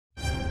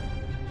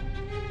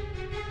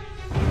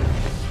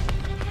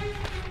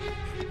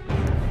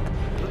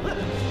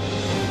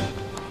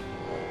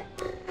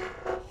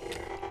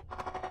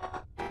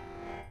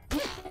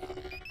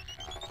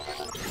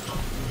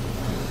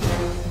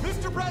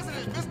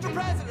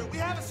President, we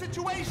have a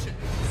situation.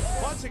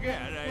 Once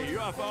again, a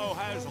UFO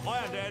has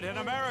landed in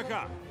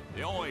America.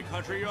 The only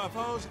country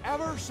UFOs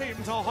ever seem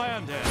to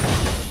land in.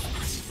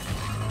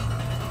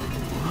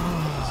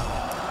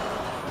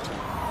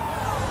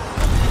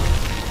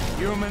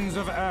 Humans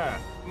of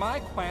Earth, my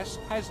quest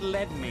has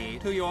led me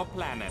to your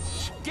planet.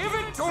 Give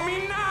it to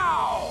me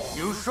now!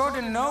 You should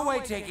in no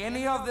way take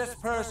any of this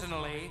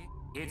personally.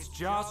 It's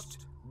just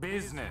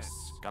business.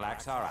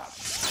 Gallaxhar out.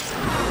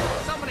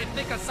 Somebody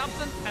think of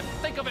something and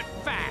think of it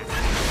fast.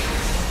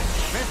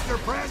 Mr.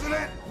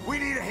 President, we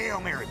need a Hail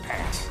Mary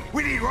pass.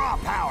 We need raw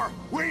power.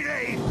 We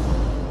need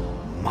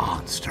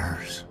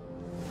monsters.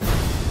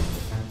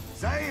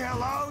 Say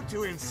hello to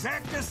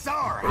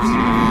Insectosaurus.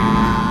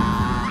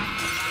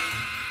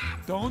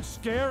 Don't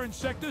scare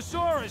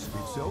Insectosaurus.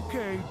 It's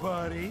okay,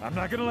 buddy. I'm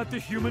not gonna let the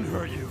human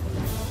hurt you.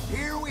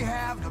 Here we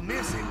have the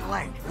missing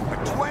link. A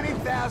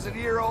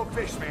 20,000-year-old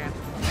fishman.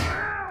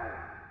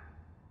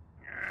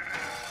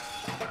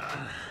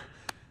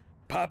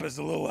 Papa's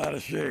a little out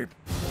of shape.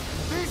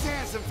 This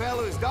handsome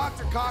fellow is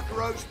Dr.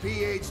 Cockroach,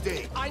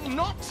 Ph.D. I'm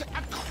not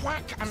a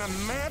quack, I'm a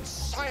mad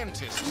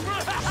scientist.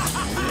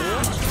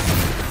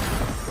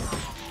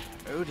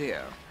 Oh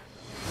dear.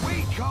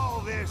 We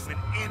call this an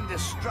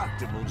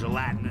indestructible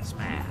gelatinous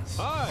mass.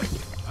 Hi,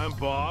 I'm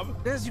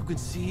Bob. As you can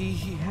see,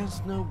 he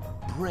has no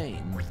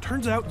brain.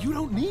 Turns out you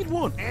don't need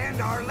one. And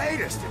our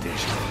latest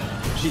edition.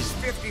 She's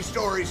 50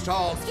 stories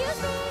tall.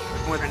 Excuse me?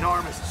 With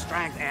enormous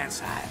strength and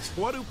size.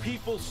 What do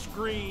people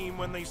scream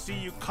when they see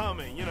you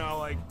coming? You know,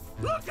 like,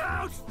 look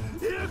out!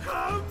 Here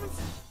comes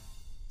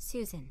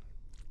Susan.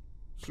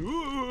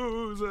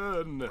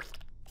 Susan.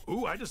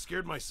 Ooh, I just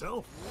scared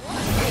myself.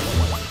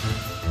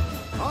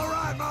 All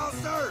right,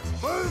 monsters,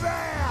 move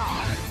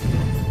out!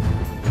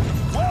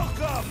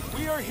 Welcome!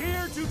 We are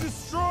here to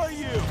destroy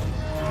you!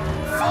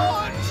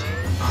 What?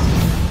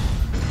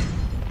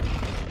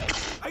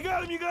 I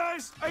got him, you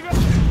guys! I got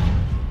him!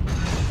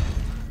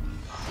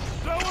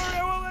 Don't worry,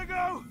 I won't let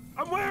go!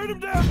 I'm wearing him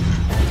down!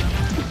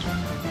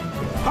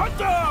 Hot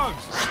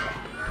dogs!